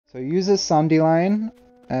So use a dandelion,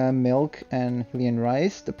 milk, and Hylian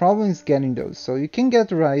rice. The problem is getting those. So you can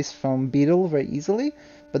get rice from beetle very easily,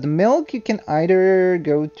 but the milk you can either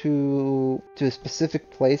go to a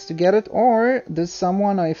specific place to get it, or there's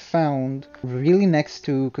someone I found really next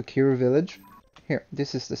to Kokiri village. Here,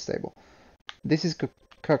 this is the stable. This is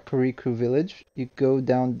Kakuriku village. You go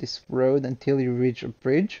down this road until you reach a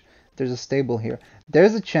bridge. There's a stable here.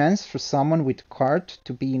 There's a chance for someone with cart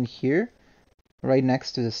to be in here, right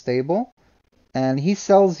next to the stable, and he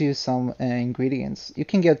sells you some ingredients. You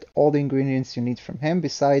can get all the ingredients you need from him,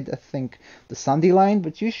 beside I think the dandelion,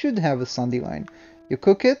 but you should have a dandelion. You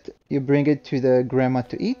cook it, you bring it to the grandma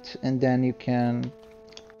to eat, and then you can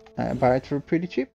buy it for pretty cheap.